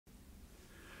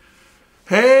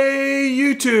Hey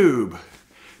YouTube!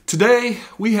 Today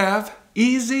we have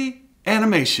easy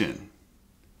animation.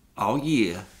 Oh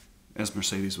yeah, as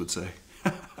Mercedes would say.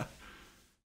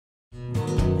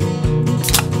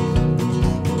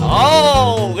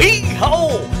 Oh,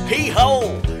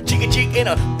 hee-ho, chicken in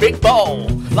a big ball.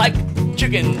 Like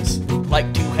chickens,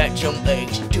 like to hatch some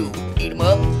eggs, to eat 'em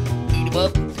up,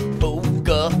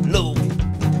 boogaloo.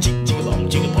 Chicka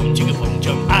bum,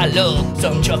 chum. I love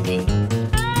some Chucky.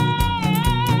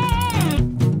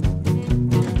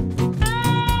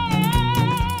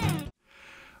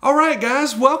 Alright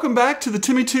guys, welcome back to the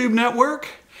TimmyTube Network.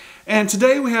 And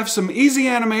today we have some easy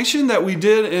animation that we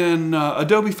did in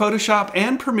Adobe Photoshop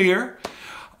and Premiere.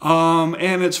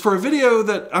 And it's for a video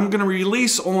that I'm going to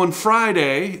release on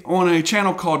Friday on a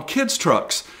channel called Kids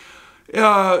Trucks.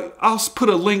 I'll put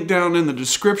a link down in the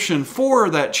description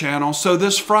for that channel, so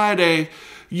this Friday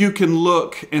you can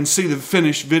look and see the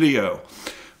finished video.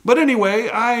 But anyway,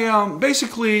 I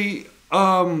basically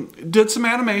did some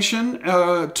animation,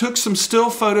 took some still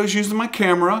photos using my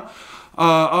camera.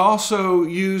 I also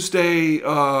used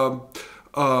a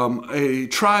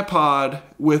tripod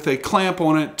with a clamp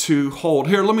on it to hold.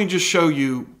 Here, let me just show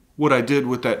you what I did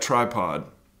with that tripod.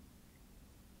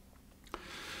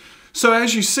 So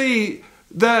as you see,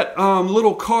 that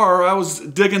little car, I was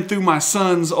digging through my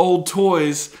son's old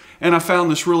toys and I found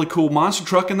this really cool monster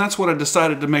truck, and that's what I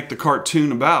decided to make the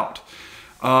cartoon about.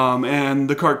 And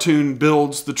the cartoon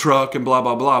builds the truck and blah,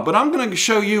 blah, blah. But I'm going to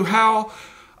show you how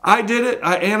I did it.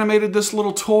 I animated this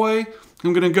little toy.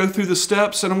 I'm going to go through the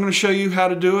steps and I'm going to show you how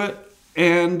to do it.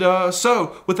 And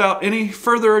so, without any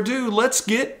further ado, let's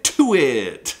get to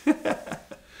it.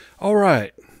 All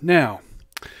right. Now,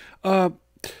 the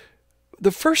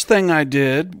first thing I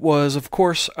did was, of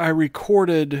course, I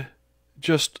recorded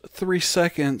just 3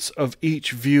 seconds of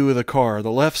each view of the car. The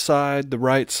left side, the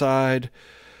right side,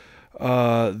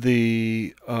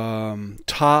 the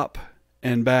top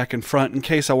and back and front, in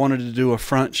case I wanted to do a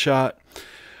front shot.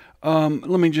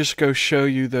 Let me just go show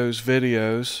you those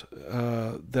videos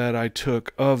that I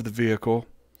took of the vehicle.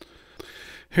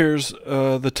 Here's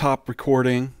the top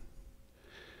recording.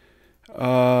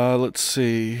 Let's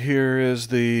see, here is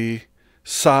the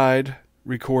side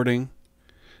recording.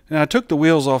 Now I took the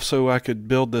wheels off so I could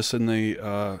build this in the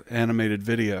animated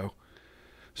video.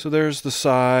 So there's the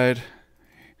side,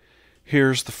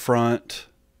 here's the front,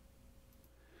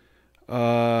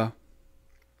 and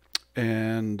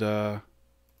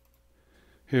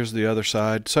here's the other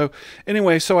side. So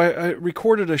anyway, so I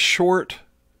recorded a short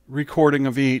recording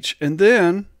of each, and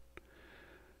then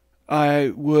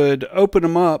I would open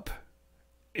them up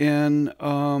in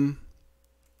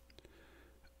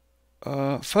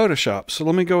Photoshop. So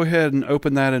let me go ahead and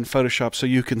open that in Photoshop so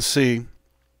you can see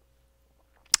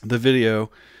the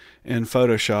video in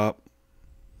Photoshop.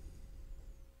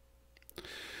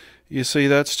 You see,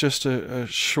 that's just a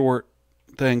short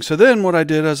thing. So then what I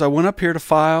did is I went up here to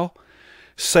File,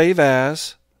 Save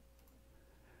As,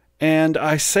 and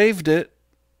I saved it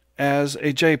as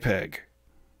a JPEG.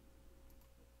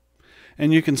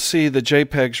 And you can see the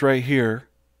JPEGs right here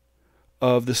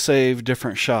of the saved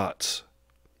different shots.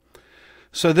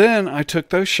 So then I took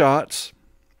those shots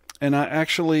and I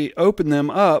actually opened them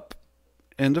up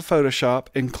into Photoshop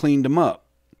and cleaned them up.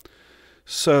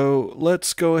 So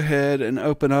let's go ahead and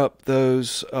open up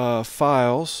those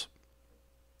files.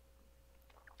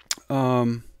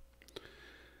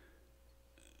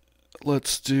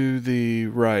 Let's do the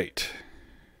right.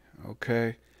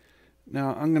 Okay.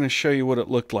 Now I'm going to show you what it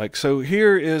looked like. So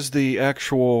here is the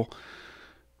actual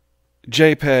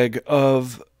JPEG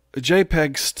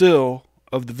still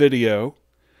of the video,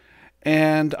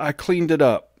 and I cleaned it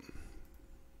up.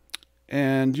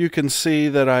 And you can see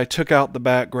that I took out the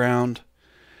background.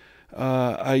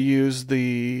 I used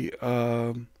the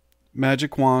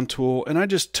magic wand tool, and I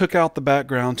just took out the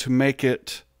background to make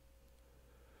it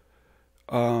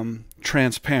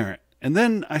transparent. And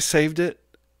then I saved it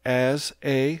as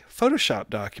a Photoshop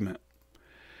document.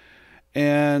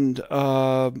 And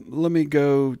let me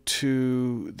go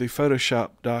to the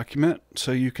Photoshop document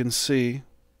so you can see.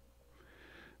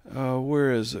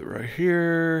 Where is it? Right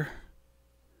here.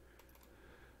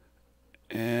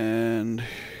 And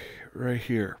right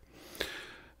here.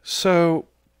 So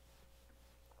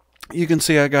you can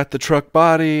see I got the truck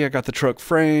body, I got the truck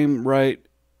frame, right,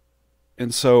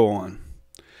 and so on.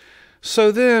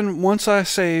 So then once I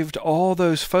saved all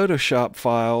those Photoshop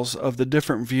files of the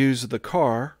different views of the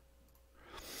car,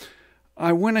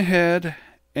 I went ahead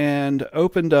and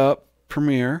opened up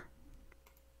Premiere,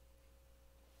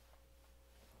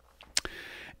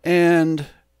 and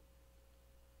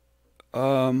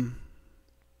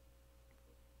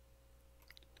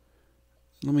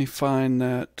Let me find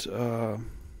that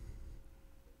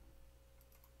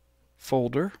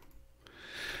folder.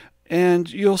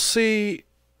 And you'll see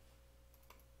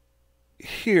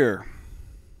here.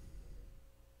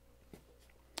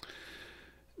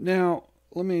 Now,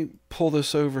 let me pull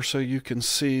this over so you can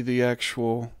see the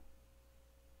actual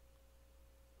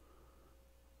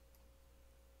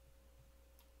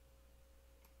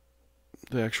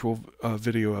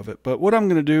video of it. But what I'm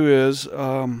going to do is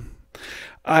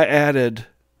I added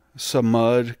some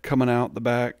mud coming out the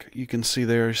back. You can see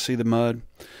there, see the mud.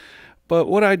 But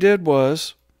what I did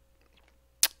was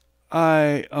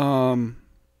I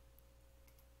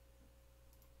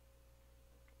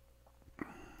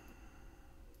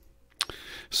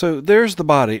so there's the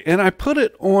body, and I put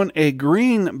it on a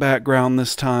green background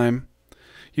this time.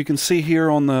 You can see here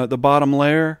on the bottom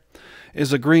layer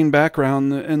is a green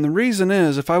background, and the reason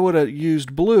is if I would have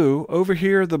used blue over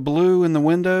here, the blue in the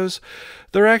windows,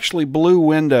 they're actually blue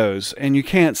windows and you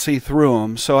can't see through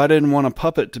them, so I didn't want a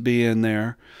puppet to be in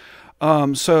there.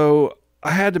 So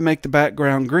I had to make the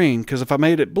background green, because if I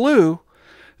made it blue,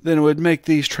 then it would make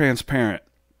these transparent.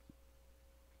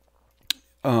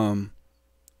 And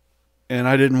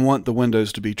I didn't want the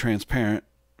windows to be transparent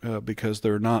because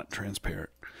they're not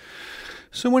transparent.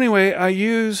 So anyway, I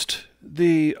used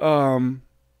the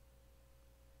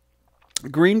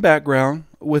green background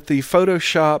with the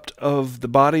photoshopped of the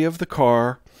body of the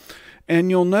car, and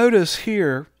you'll notice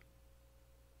here,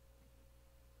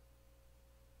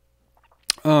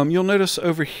 you'll notice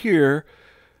over here,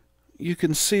 you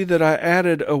can see that I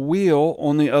added a wheel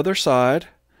on the other side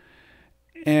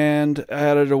and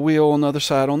added a wheel on the other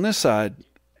side on this side.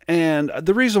 And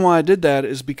the reason why I did that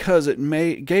is because it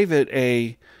gave it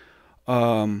a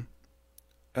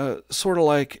sort of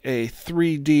like a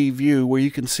 3D view where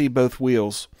you can see both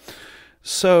wheels.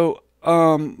 So,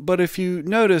 but if you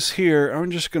notice here, I'm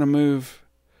just going to move,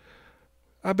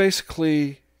 I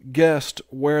basically guessed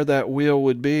where that wheel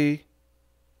would be.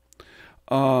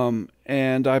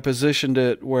 And I positioned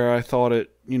it where I thought it,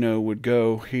 would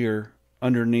go here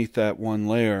underneath that one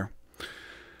layer.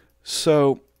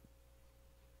 So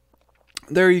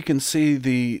there you can see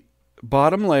the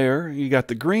bottom layer. You got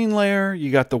the green layer,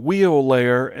 you got the wheel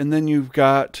layer, and then you've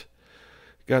got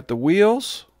the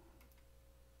wheels,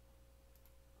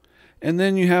 and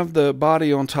then you have the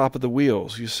body on top of the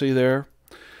wheels. You see there?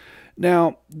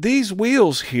 Now, these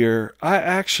wheels here, I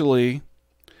actually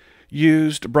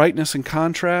used brightness and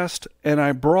contrast, and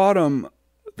I brought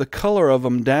the color of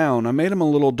them down. I made them a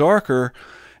little darker,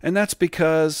 and that's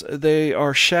because they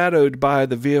are shadowed by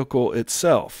the vehicle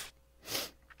itself.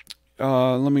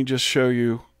 Let me just show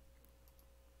you.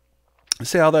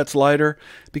 See how that's lighter?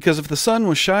 Because if the sun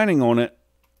was shining on it,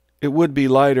 it would be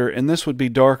lighter, and this would be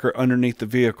darker underneath the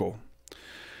vehicle.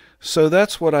 So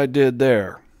that's what I did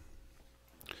there.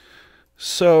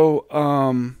 So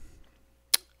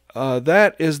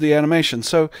that is the animation.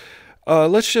 So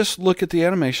let's just look at the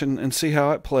animation and see how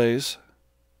it plays.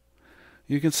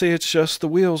 You can see it's just the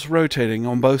wheels rotating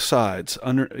on both sides,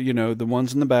 under, the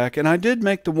ones in the back. And I did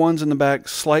make the ones in the back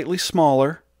slightly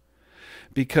smaller,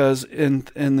 because in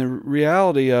the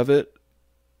reality of it,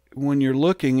 when you're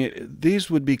looking, these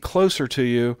would be closer to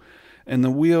you, and the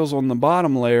wheels on the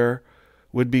bottom layer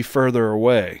would be further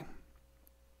away.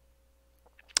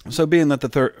 So being that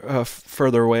the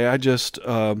further away, I just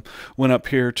went up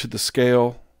here to the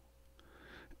scale,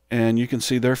 and you can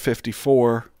see they're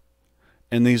 54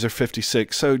 and these are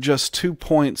 56. So just 2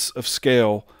 points of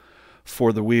scale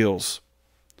for the wheels.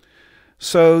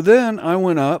 So then I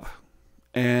went up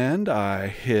and I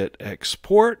hit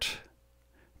Export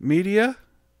Media,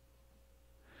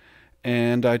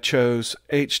 and I chose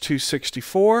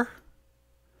H.264,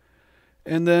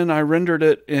 and then I rendered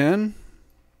it in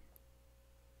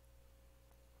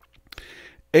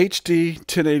HD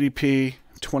 1080p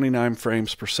 29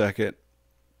 frames per second.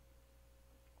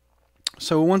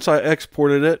 So once I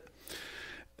exported it,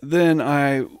 then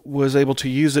I was able to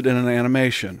use it in an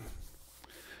animation.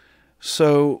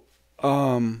 So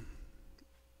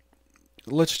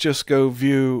let's just go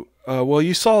view. Well,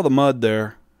 you saw the mud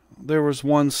there. There was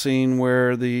one scene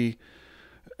where the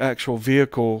actual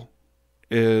vehicle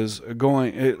is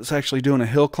going, it's actually doing a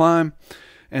hill climb,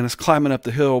 and it's climbing up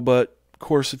the hill. But of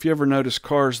course, if you ever notice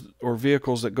cars or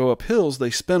vehicles that go up hills, they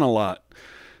spin a lot.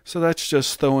 So that's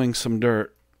just throwing some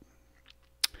dirt.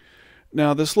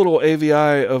 Now, this little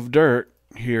AVI of dirt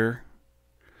here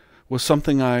was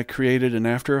something I created in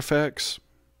After Effects.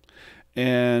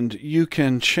 And you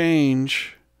can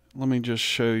change, let me just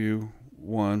show you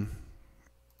one.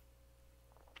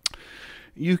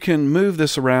 You can move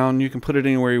this around, you can put it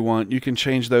anywhere you want, you can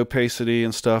change the opacity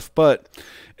and stuff. But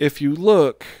if you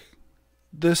look,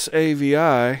 this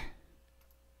AVI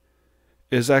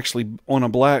is actually on a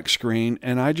black screen,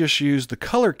 and I just used the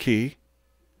color key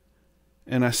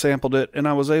and I sampled it, and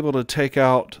I was able to take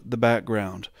out the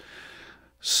background.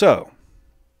 So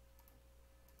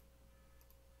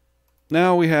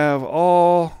now we have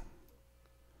all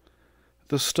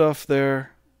the stuff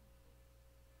there,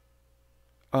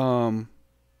 you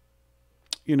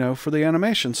know, for the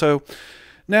animation. So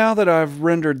now that I've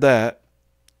rendered that,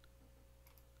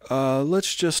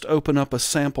 let's just open up a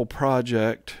sample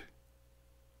project.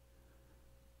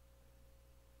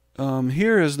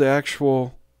 Here is the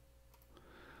actual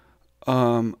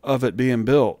of it being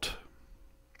built.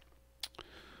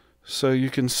 So you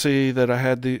can see that I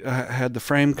had the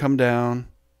frame come down,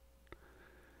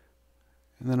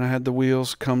 and then I had the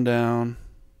wheels come down,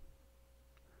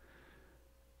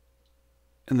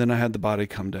 and then I had the body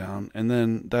come down, and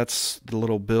then that's the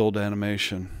little build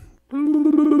animation.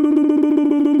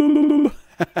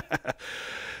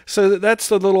 So that's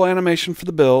the little animation for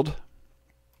the build.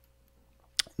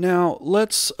 Now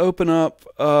let's open up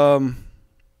a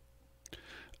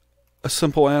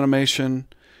simple animation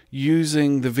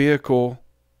using the vehicle,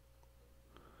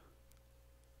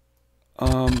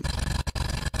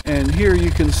 and here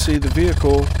you can see the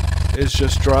vehicle is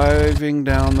just driving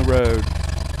down the road.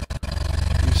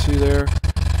 You see there?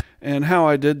 And how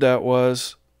I did that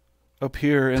was up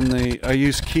here I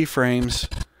used keyframes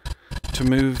to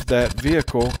move that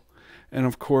vehicle, and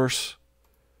of course,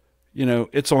 you know,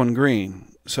 it's on green.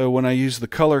 So when I use the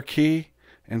color key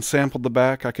and sampled the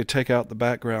back, I could take out the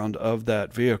background of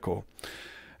that vehicle.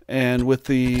 And with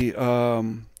the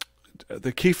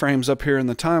keyframes up here in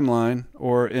the timeline,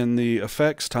 or in the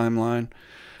effects timeline,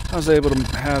 I was able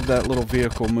to have that little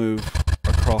vehicle move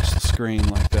across the screen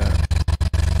like that.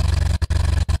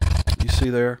 You see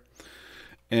there?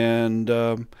 And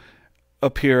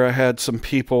up here I had some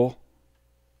people.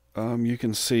 You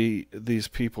can see these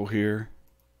people here.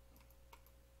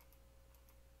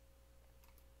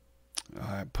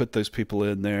 I put those people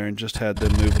in there and just had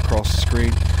them move across the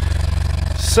screen.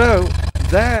 So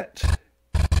that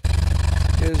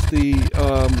is the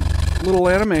little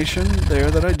animation there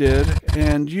that I did,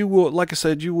 and you will, like I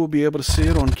said, you will be able to see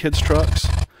it on Kids Trucks.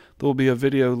 There will be a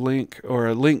video link, or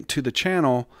a link to the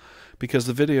channel, because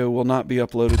the video will not be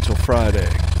uploaded till Friday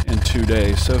in 2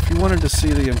 days. So if you wanted to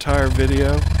see the entire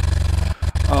video,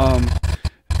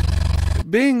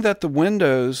 being that the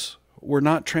windows were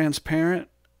not transparent,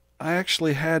 I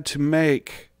actually had to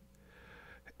make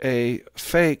a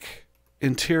fake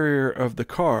interior of the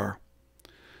car.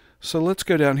 So let's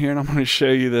go down here and I'm going to show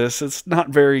you this. It's not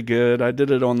very good. I did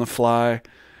it on the fly.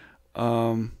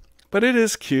 But it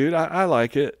is cute. I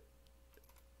like it.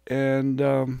 And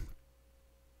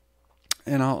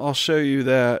I'll show you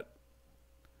that.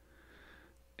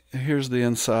 Here's the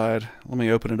inside. Let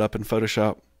me open it up in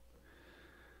Photoshop.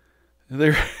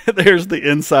 There's the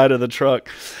inside of the truck,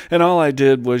 and all I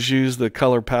did was use the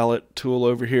color palette tool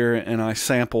over here, and I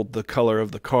sampled the color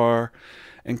of the car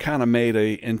and kind of made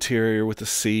a interior with the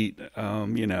seat.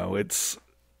 You know, it's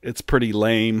pretty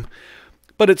lame,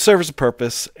 but it serves a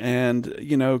purpose, and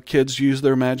you know, kids use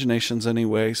their imaginations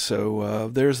anyway. So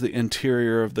there's the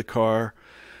interior of the car.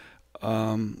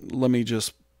 Let me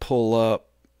just pull up.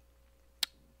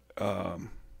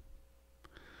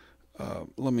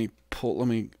 Let me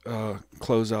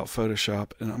close out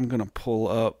Photoshop, and I'm going to pull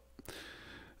up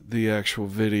the actual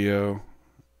video.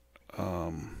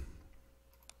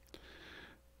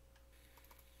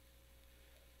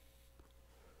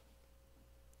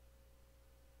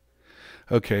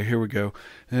 Okay, here we go.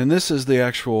 And this is the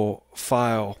actual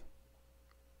file.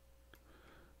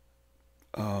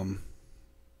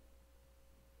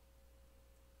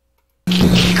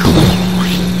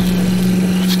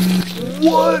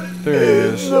 What? There it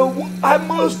is. I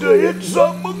must have hit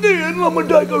something again. I'm gonna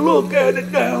take a look at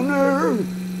it down there.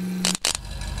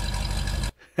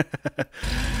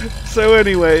 So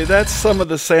anyway, that's some of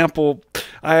the sample.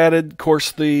 I added, of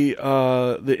course, the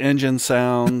engine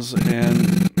sounds,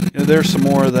 and there's some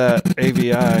more of that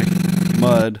AVI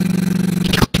mud.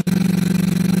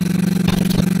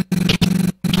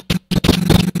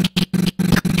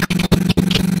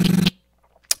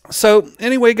 So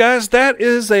anyway, guys, that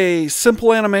is a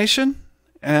simple animation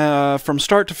from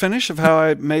start to finish of how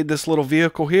I made this little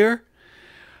vehicle here.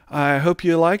 I hope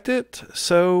you liked it.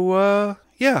 So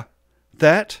yeah,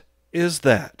 that is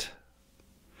that.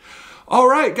 All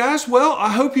right, guys. Well, I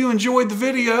hope you enjoyed the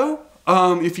video.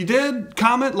 If you did,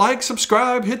 comment, like,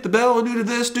 subscribe, hit the bell, do to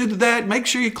this, do to that. Make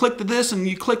sure you click to this and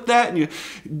you click that, and you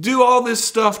do all this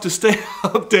stuff to stay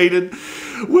updated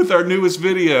with our newest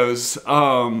videos.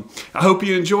 I hope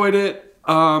you enjoyed it.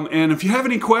 And if you have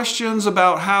any questions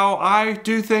about how I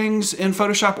do things in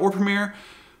Photoshop or Premiere,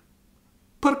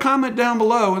 put a comment down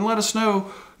below and let us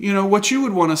know, what you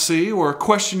would want to see or a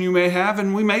question you may have,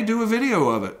 and we may do a video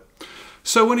of it.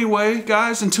 So anyway,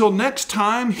 guys, until next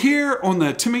time here on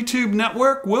the TimmyTube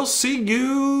Network, we'll see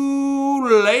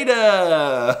you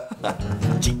later.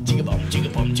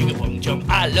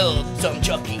 I love some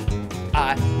Chucky.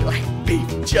 I like beef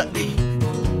chutney.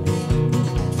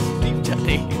 Beef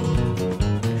chutney.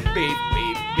 Beef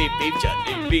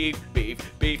chutney.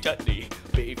 Beef chutney.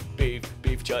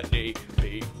 Beef chutney.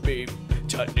 Beef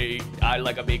chutney. I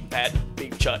like a big fat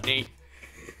beef chutney.